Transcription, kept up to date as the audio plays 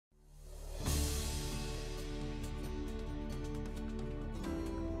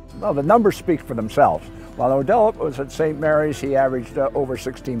Well, the numbers speak for themselves. While Odell was at St. Mary's, he averaged over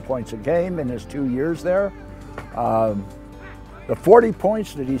 16 points a game in his 2 years there. The 40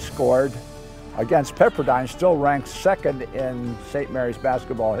 points that he scored against Pepperdine still ranks second in St. Mary's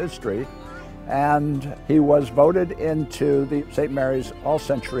basketball history. And he was voted into the St. Mary's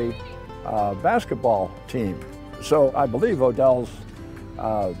All-Century basketball team. So I believe Odell's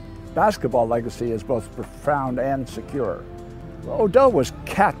basketball legacy is both profound and secure. Odell was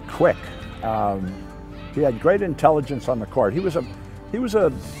cat quick. He had great intelligence on the court. He was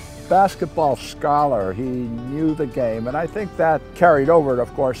a basketball scholar. He knew the game, and I think that carried over,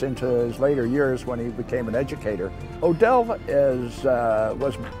 of course, into his later years when he became an educator. Odell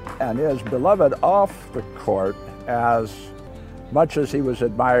was beloved off the court as much as he was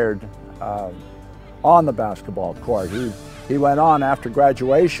admired on the basketball court. He went on after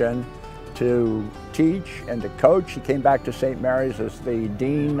graduation to teach and to coach. He came back to St. Mary's as the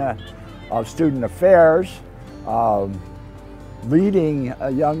Dean of Student Affairs, leading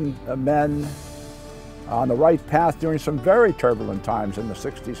young men on the right path during some very turbulent times in the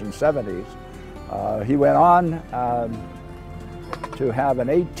 60s and 70s. He went on to have an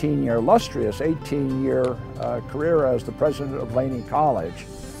illustrious 18-year career as the president of Laney College.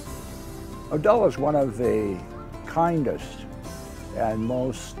 Odell is one of the kindest and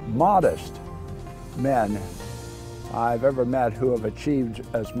most modest men I've ever met who have achieved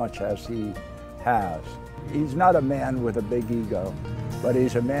as much as he has. He's not a man with a big ego, but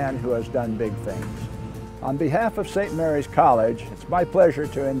he's a man who has done big things. On behalf of St. Mary's College, it's my pleasure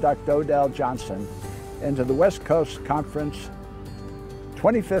to induct Odell Johnson into the West Coast Conference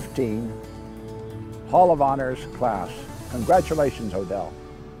 2015 Hall of Honors class. Congratulations, Odell.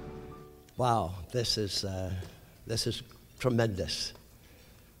 Wow, this is tremendous.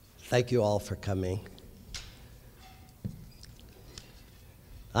 Thank you all for coming.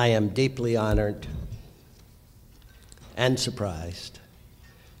 I am deeply honored and surprised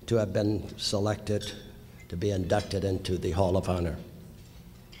to have been selected to be inducted into the Hall of Honor.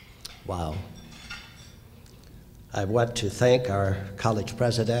 Wow. I want to thank our college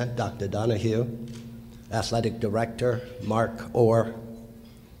president, Dr. Donahue, athletic director, Mark Orr,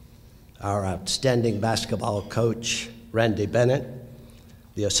 our outstanding basketball coach, Randy Bennett,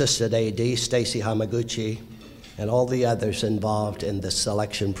 the assistant AD, Stacy Hamaguchi, and all the others involved in the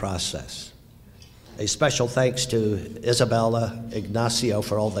selection process. A special thanks to Isabella Ignacio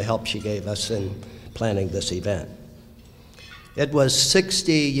for all the help she gave us in planning this event. It was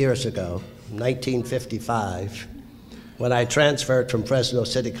 60 years ago, 1955, when I transferred from Fresno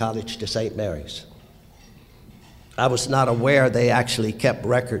City College to St. Mary's. I was not aware they actually kept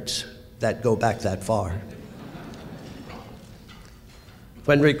records that go back that far.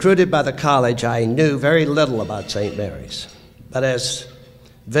 When recruited by the college, I knew very little about St. Mary's, but as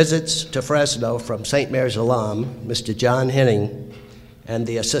visits to Fresno from St. Mary's alum, Mr. John Henning, and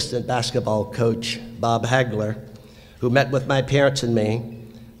the assistant basketball coach, Bob Hagler, who met with my parents and me,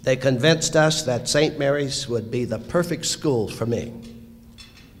 they convinced us that St. Mary's would be the perfect school for me.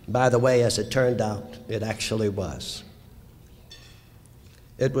 By the way, as it turned out, it actually was.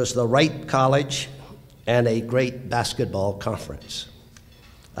 It was the right college and a great basketball conference.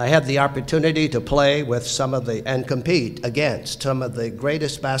 I had the opportunity to play with and compete against some of the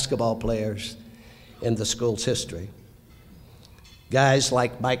greatest basketball players in the school's history. Guys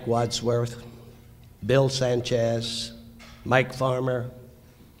like Mike Wadsworth, Bill Sanchez, Mike Farmer,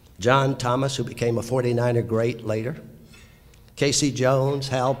 John Thomas, who became a 49er great later, Casey Jones,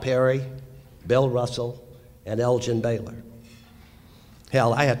 Hal Perry, Bill Russell, and Elgin Baylor.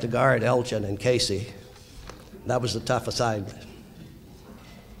 Hell, I had to guard Elgin and Casey. That was a tough assignment.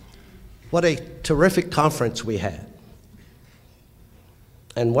 What a terrific conference we had.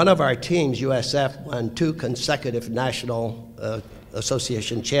 And one of our teams, USF, won 2 consecutive National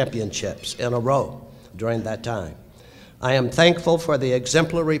Association championships in a row during that time. I am thankful for the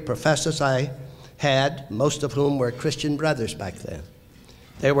exemplary professors I had, most of whom were Christian brothers back then.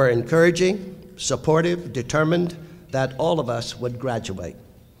 They were encouraging, supportive, determined that all of us would graduate.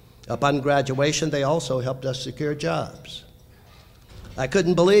 Upon graduation, they also helped us secure jobs. I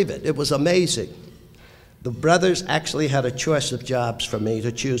couldn't believe it. It was amazing. The brothers actually had a choice of jobs for me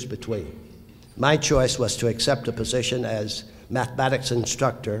to choose between. My choice was to accept a position as mathematics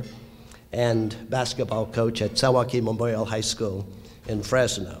instructor and basketball coach at San Joaquin Memorial High School in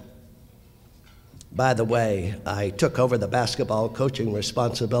Fresno. By the way, I took over the basketball coaching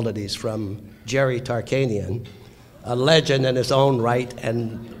responsibilities from Jerry Tarkanian, a legend in his own right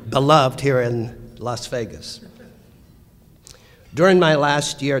and beloved here in Las Vegas. During my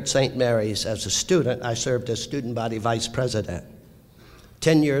last year at St. Mary's as a student, I served as student body vice president.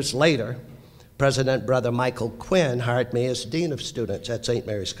 10 years later, President Brother Michael Quinn hired me as Dean of Students at St.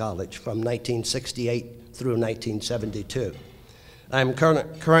 Mary's College from 1968 through 1972. I'm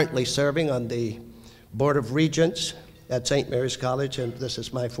currently serving on the Board of Regents at St. Mary's College, and this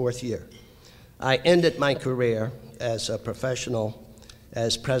is my 4th year. I ended my career as a professional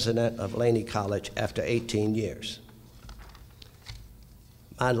as president of Laney College after 18 years.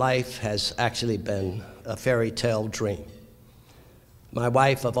 My life has actually been a fairy tale dream. My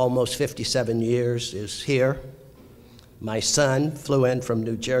wife of almost 57 years is here. My son flew in from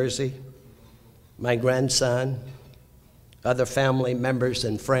New Jersey. My grandson, other family members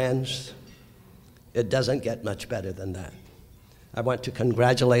and friends. It doesn't get much better than that. I want to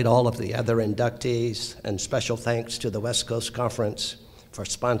congratulate all of the other inductees, and special thanks to the West Coast Conference for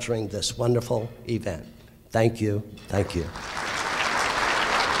sponsoring this wonderful event. Thank you, thank you.